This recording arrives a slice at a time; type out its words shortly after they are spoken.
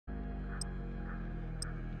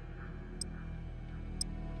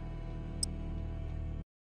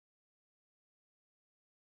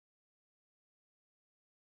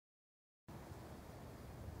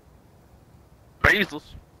Bezos.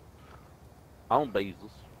 On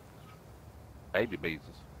Bezos. Baby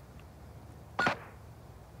Bezos.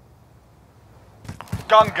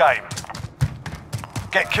 Gun game.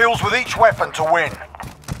 Get kills with each weapon to win.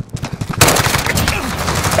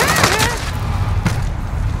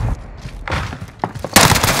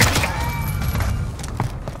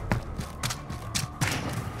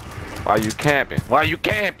 Why you camping? Why you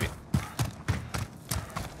camping?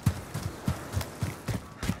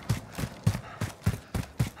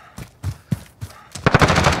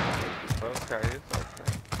 Okay, it's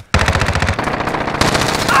okay.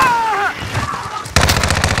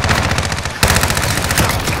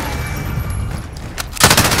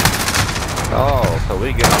 Oh, so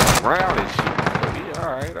we get around and shit. So we,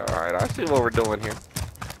 alright. I see what we're doing here.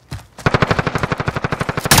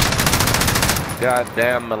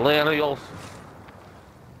 Goddamn millennials.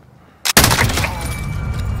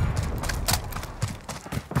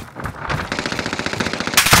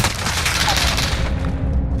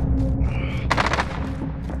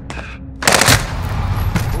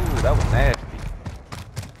 Ooh, that was nasty.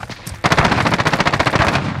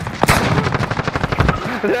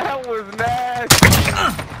 That was nasty.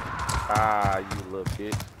 Ah, you little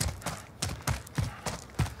bitch.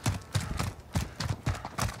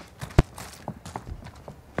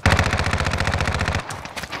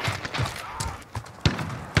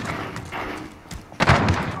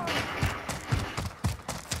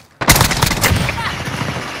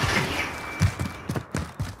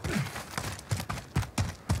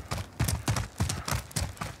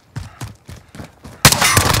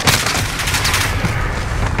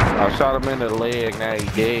 I shot him in the leg, now he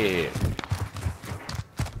dead.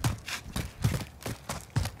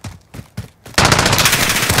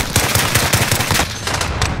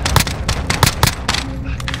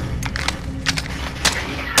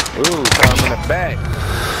 Ooh, shot him in the back.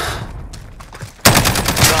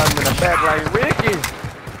 Shot him in the back like Ricky.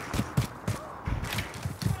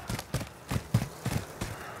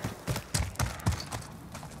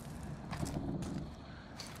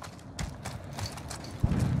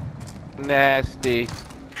 Nasty.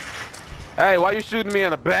 Hey, why you shooting me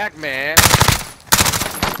in the back, man? I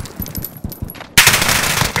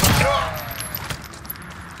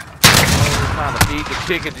was trying to feed the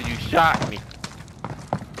chickens and you shot me.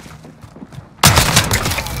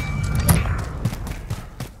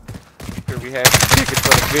 Here we have the chicken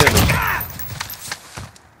for the village.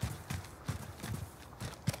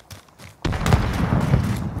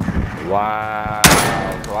 Wow.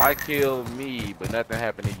 So I killed me, but nothing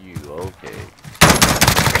happened to you. Okay.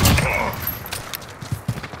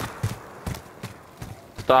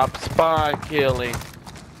 Stop spawn killing.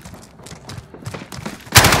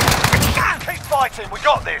 Keep fighting, we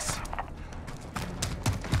got this.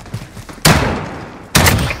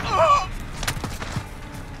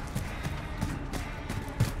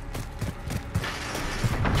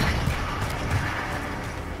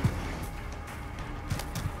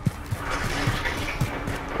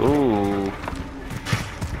 Ooh.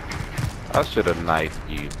 I should have knifed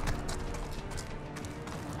you.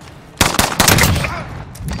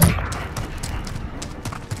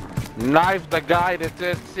 Knife the guy that's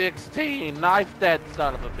at 16. Knife that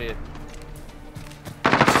son of a bitch.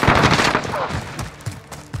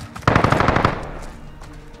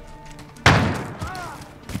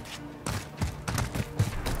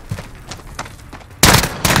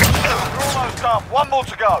 You're almost done. One more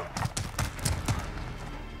to go.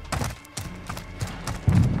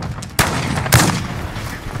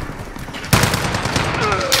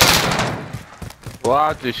 Well,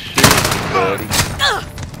 I'll just shoot you, buddy.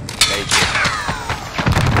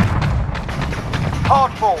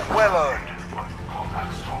 Hardball, well earned.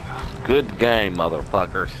 Good game,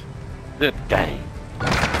 motherfuckers. Good game.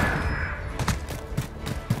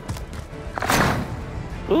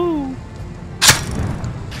 Ooh.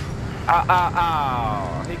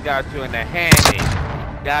 He got you in the hammy.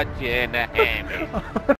 Got you in the hammy.